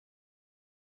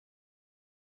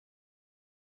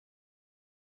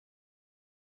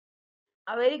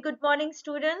A very good morning,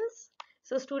 students.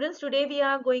 So, students, today we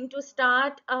are going to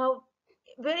start a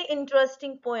very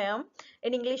interesting poem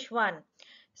in English 1.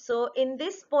 So, in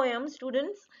this poem,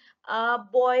 students, a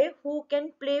boy who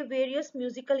can play various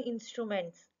musical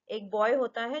instruments. एक boy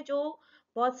होता है जो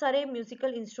बहुत सारे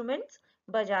musical instruments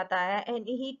बजाता है, and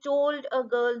he told a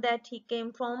girl that he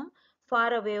came from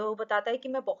far away. वो बताता है कि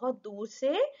मैं बहुत दूर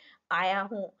से आया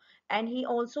हूँ. And he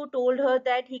also told her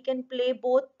that he can play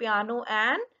both piano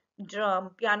and drum.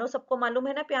 Piano सबको मालूम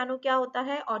है ना, पियानो क्या होता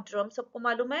है, और ड्रम सबको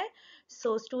मालूम है.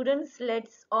 So students,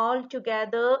 let's all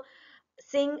together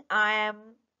sing I am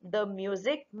the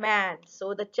music man.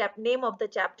 So the name of the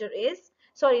chapter is,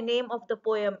 sorry, name of the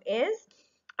poem is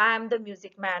I am the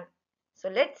music man. So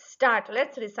let's start,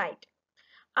 let's recite.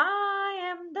 I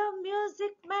am the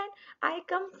music man, I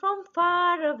come from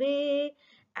far away,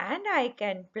 and I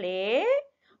can play.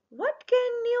 What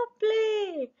can you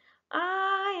play?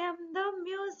 I am the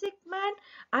music man,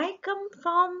 I come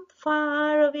from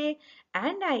far away,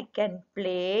 and I can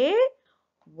play.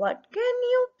 What can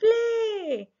you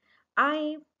play?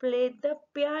 I play the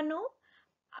piano,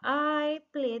 I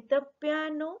play the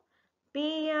piano.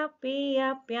 Pia, pia,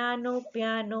 piano,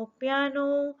 piano, piano.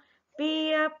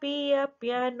 Pia, pia,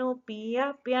 piano,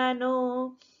 pia,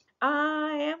 piano.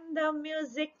 I am the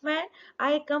music man.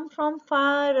 I come from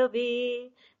far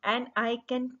away and I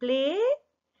can play.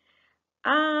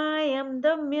 I am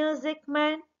the music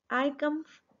man. I come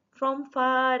from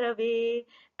far away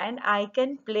and I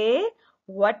can play.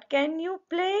 What can you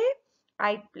play?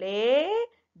 I play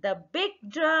the big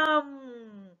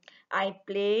drum. I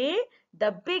play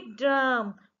the big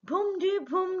drum. Boom de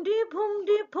boom de boom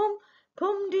de boom.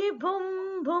 Boom de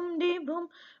boom boom de boom.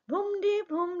 Boom de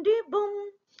boom de boom.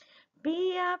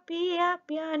 Pia pia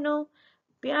piano.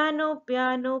 Piano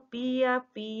piano pia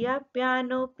pia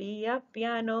piano pia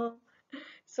piano.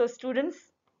 So students,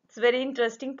 it's very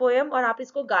interesting poem, और आप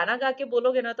इसको गाना गा के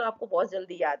बोलोगे ना तो आपको बहुत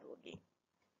जल्दी याद होगी.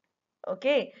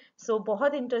 ओके, सो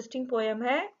बहुत इंटरेस्टिंग पोएम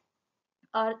है.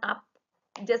 और आप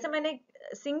जैसे मैंने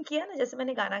सिंग किया ना, जैसे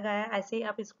मैंने गाना गाया, ऐसे ही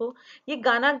आप इसको, ये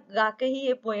गाना गा के ही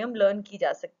ये पोएम लर्न की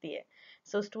जा सकती है.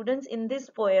 So students, in this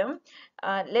poem,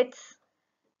 let's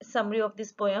summary of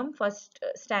this poem. First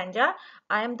stanza.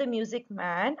 I am the music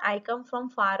man, I come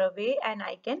from far away and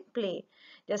I can play.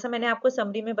 जैसा मैंने आपको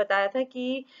summary में बताया था कि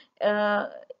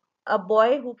a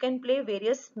boy who can play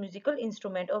various musical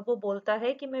instrument, और वो बोलता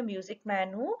है कि मैं music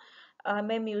man हूँ,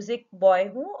 मैं म्यूजिक बॉय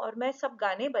हूँ और मैं सब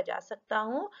गाने बजा सकता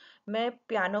हूँ. मैं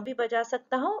पियानो भी बजा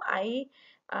सकता हूँ. आई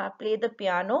प्ले द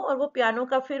पियानो, और वो पियानो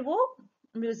का फिर वो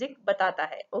म्यूजिक बताता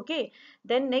है. ओके,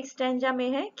 देन नेक्स्ट स्टैंजा में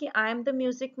है कि I am the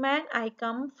music man, I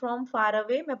come from far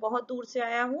away, मैं बहुत दूर से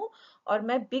आया हूँ और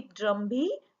मैं बिग ड्रम भी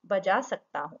बजा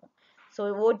सकता हूँ.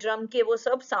 सो वो ड्रम के वो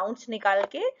सब साउंड्स निकाल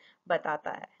के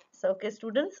बताता है. सो ओके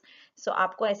स्टूडेंट्स, सो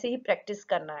आपको ऐसे ही प्रैक्टिस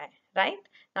करना है. Right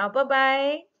now, bye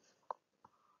bye.